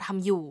ที่เราท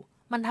ำอยู่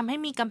มันทำให้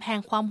มีกำแพง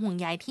ความห่วง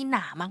ใยที่หน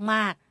าม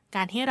ากๆก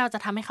ารที่เราจะ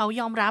ทำให้เขา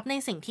ยอมรับใน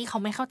สิ่งที่เขา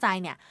ไม่เข้าใจ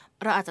เนี่ย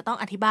เราอาจจะต้อง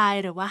อธิบาย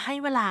หรือว่าให้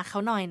เวลาเขา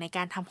หน่อยในก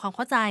ารทำความเ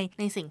ข้าใจ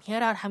ในสิ่งที่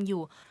เราทำอ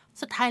ยู่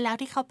สุดท้ายแล้ว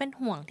ที่เขาเป็น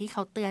ห่วงที่เข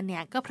าเตือนเนี่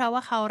ยก็เพราะว่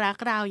าเขารัก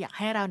เราอยากใ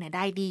ห้เราเนี่ยไ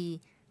ด้ดี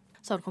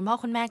ส่วนคุณพ่อ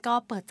คุณแม่ก็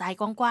เปิดใจ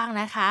กว้าง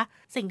ๆนะคะ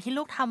สิ่งที่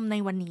ลูกทำใน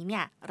วันนี้เนี่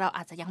ยเราอ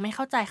าจจะยังไม่เ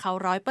ข้าใจเขา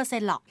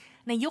 100% หรอก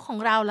ในยุคของ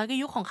เราแล้วก็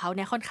ยุคของเขาเ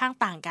นี่ยค่อนข้าง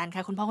ต่างกันค่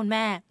ะคุณพ่อคุณแ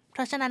ม่เพ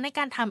ราะฉะนั้นในก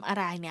ารทำอะ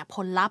ไรเนี่ยผ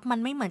ลลัพธ์มัน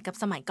ไม่เหมือนกับ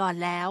สมัยก่อน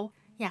แล้ว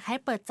อยากให้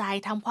เปิดใจ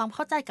ทำความเ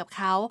ข้าใจกับเ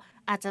ขา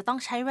อาจจะต้อง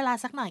ใช้เวลา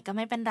สักหน่อยก็ไ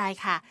ม่เป็นไร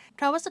ค่ะเพ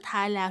ราะว่าสุดท้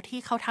ายแล้วที่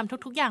เขาทำ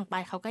ทุกๆอย่างไป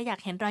เขาก็อยาก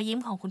เห็นรอยยิ้ม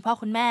ของคุณพ่อ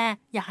คุณแม่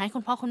อยากให้คุ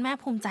ณพ่อคุณแม่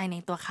ภูมิใจใน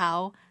ตัวเขา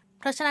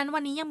เพราะฉะนั้นวั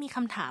นนี้ยังมีค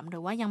ำถามหรื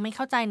อว่ายังไม่เ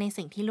ข้าใจใน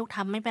สิ่งที่ลูกท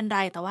ำไม่เป็นไร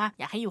แต่ว่า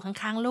อยากให้อยู่ข้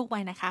างๆลูกไ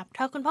ว้นะคะเพ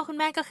ราะคุณพ่อคุณ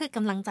แม่ก็คือก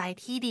ำลังใจ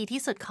ที่ดีที่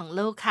สุดของ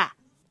ลูกค่ะ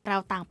เรา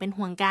ต่างเป็น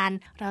ห่วงกัน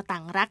เราต่า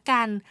งรัก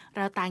กันเ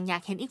ราต่างอยา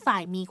กเห็นอีกฝ่า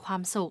ยมีควา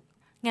มสุข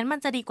งั้นมัน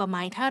จะดีกว่าไหม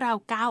ถ้าเรา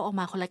ก้าวออก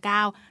มาคนละก้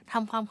าวท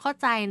ำความเข้า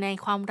ใจใน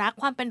ความรัก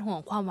ความเป็นห่วง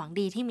ความหวัง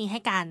ดีที่มีให้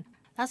กัน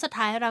แล้วสุด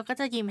ท้ายเราก็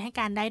จะยิ้มให้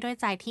กันได้ด้วย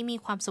ใจที่มี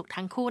ความสุข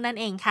ทั้งคู่นั่น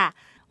เองค่ะ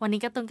วันนี้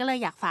การ์ตูนก็เลย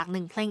อยากฝาก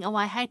1เพลงเอาไ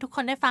ว้ให้ทุกค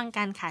นได้ฟัง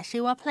กันค่ะชื่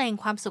อว่าเพลง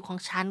ความสุขของ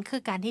ฉันคื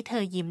อการที่เธ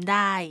อยิ้มไ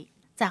ด้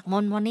จากม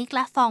นมนิกแล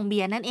ะฟองเบี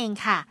ยร์นั่นเอง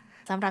ค่ะ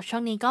สำหรับช่ว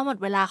งนี้ก็หมด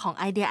เวลาของ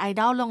ไอเดียไอ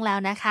ดอลลงแล้ว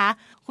นะคะ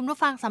คุณผู้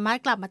ฟังสามารถ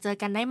กลับมาเจอ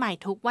กันได้ใหม่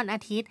ทุกวันอา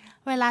ทิตย์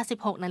เวลา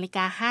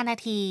 16:05 น.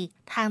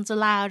ทางจุ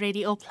ฬา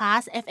Radio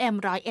Plus FM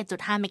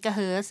 101.5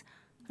 MHz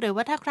หรือ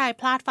ว่าถ้าใคร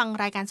พลาดฟัง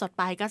รายการสด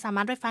ไปก็สาม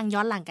ารถไปฟังย้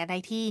อนหลังกันได้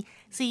ที่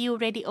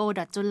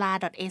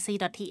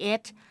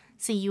curadio.jula.ac.th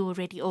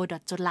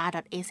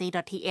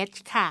curadio.jula.ac.th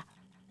ค่ะ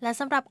และ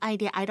สำหรับ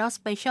Idea Idol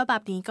Special แบ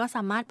บนี้ก็ส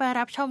ามารถไป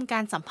รับชมกา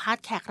รสัมภาษ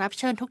ณ์แขกรับ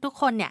เชิญทุก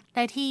ๆคนเนี่ยไ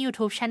ด้ที่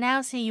YouTube Channel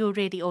CU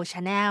Radio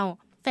Channel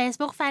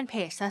Facebook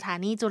Fanpage สถา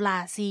นีจุฬา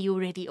CU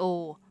Radio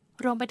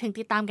รวมไปถึง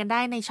ติดตามกันไ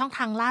ด้ในช่องท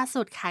างล่า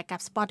สุดค่ะกับ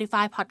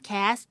Spotify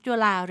Podcast จุ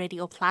ฬา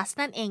Radio Plus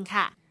นั่นเอง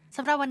ค่ะส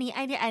ำหรับวันนี้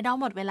Idea Idol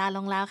หมดเวลาล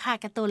งแล้วค่ะ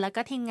การ์ตูนแล้ว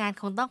ก็ทีมงาน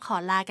คงต้องขอ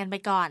ลากันไป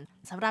ก่อน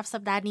สำหรับสั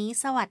ปดาห์นี้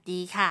สวัส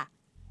ดีค่ะ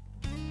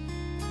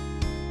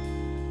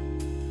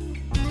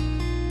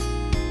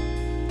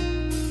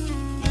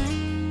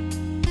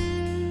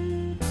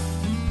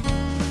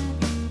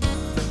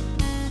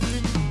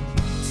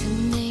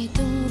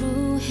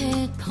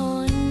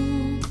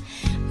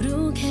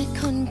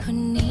คน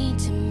นี้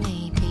จะไม่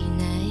ไปไ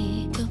หน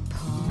ก็พ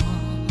อ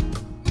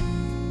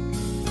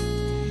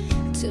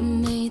จะ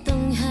ไม่ต้อ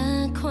งหา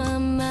ควา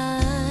มหมา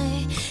ย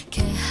แ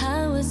ค่หา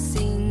ว่า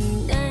สิ่ง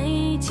ไหน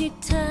ที่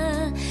เธอ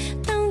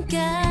ต้องก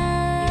า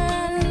ร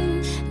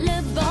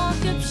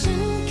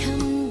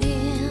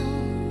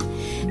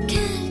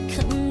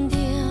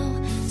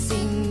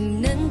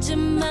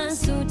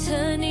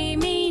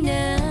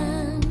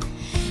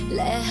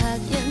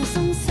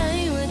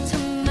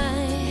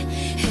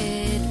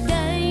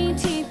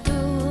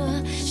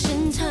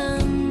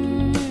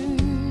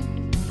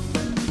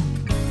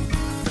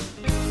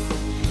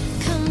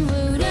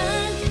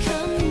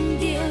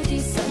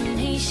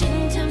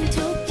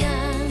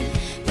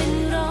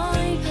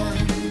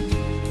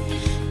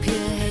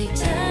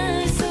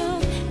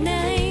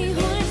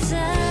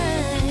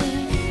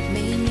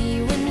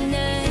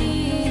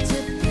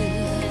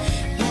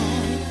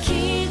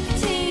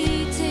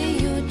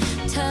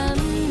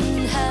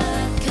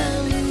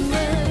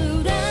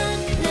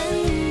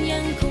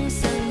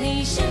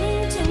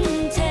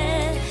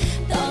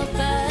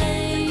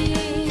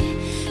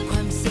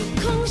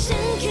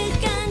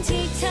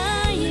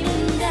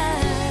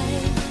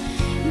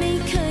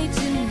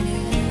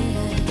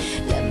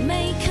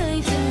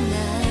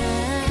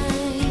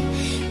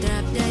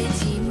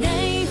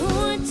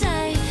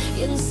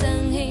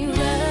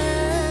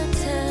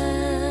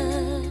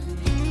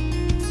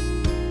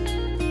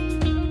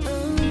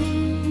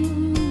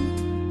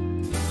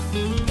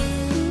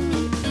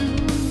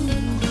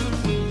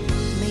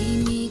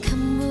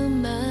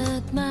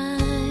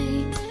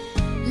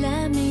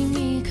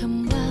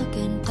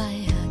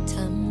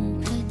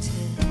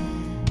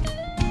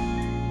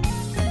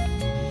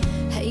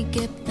ให้เ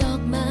ก็บดอ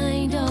กไม้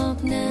ดอก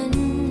นั้น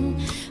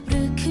ห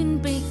รือขึ้น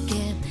ไปเ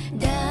ก็บ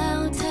ดาว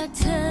ถ้าเ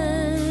ธอ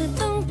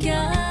ต้องก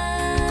า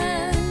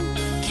ร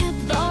แค่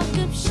บอก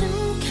กับฉัน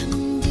ค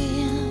ำเดี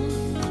ยว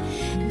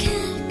แค่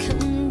ค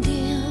ำเ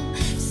ดียว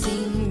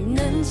สิ่ง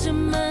นั้นจะ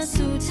มา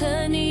สู่เธอ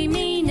ในไ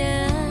ม่นา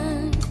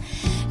น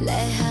และ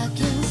หาก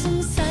ยังสง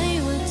สัย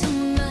ว่าท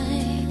ำไม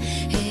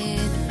เห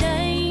ตุใด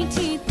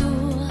ที่ตั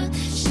ว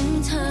ฉัน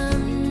ทำ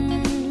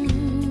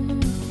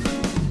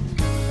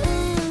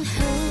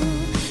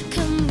ค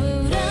ำว่า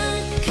รั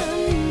กค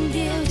ำเ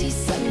ดียวที่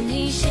สั่งใ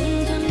ห้ฉัน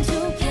ทำ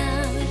ทุกอย่า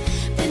ง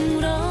เป็น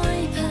ร้อย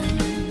พัน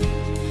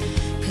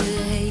เพื่อ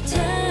ให้เธ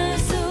อ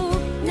สุ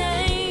ขใน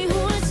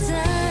หัวใจ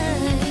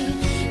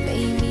ไม่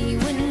มี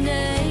วันไหน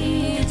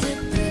จะ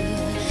เบื่อ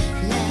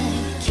และ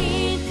คิ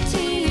ด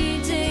ที่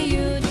จะห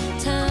ยุด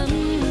ท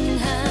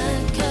ำหา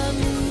กค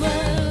ำว่า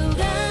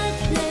รัก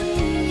นั้น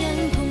ยัง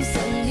คง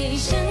สั่งให้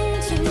ฉัน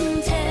ทุ่ม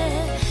เท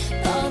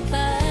ต่อไป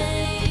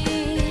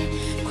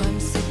ความ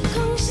สุขข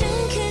องฉัน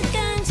คือก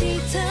ารที่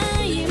เธอ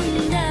ยิ้ม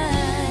ได้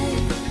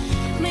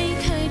ไม่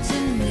เคยจะ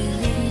เหนื่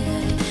อย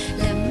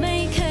และไม่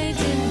เคย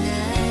จะเห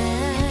นื่อ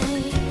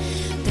ย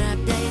ตราบ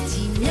ใด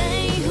ที่ใน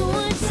หัว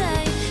ใจ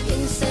ยั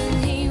งสั่ง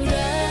ให้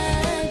รั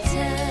กเธ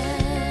อ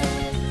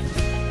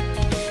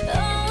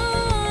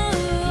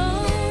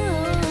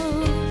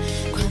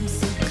ความ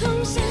สุขของ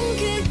ฉัน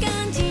คือกา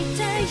รที่เธ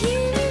อยิ้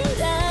ม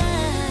ได้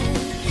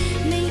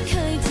ไม่เค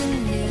ยจะ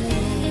เหนื่อ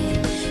ย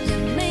และ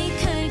ไม่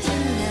เคยจะ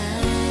เหนื่อ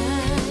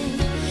ย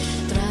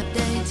ตราบใด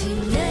ที่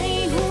ใน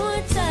หัว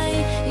ใจ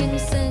ยัง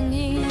สั่งใ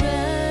ห้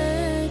รั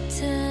กเธ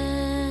อ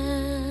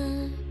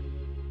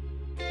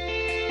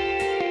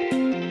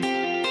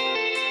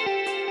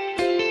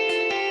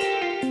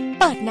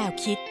เปิดแนว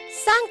คิด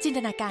สร้างจินต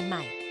นาการให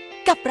ม่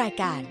กับราย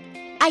การ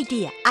ไอเ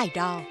ดียไอด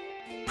อล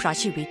เพราะ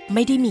ชีวิตไ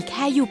ม่ได้มีแ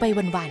ค่อยู่ไป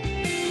วันๆ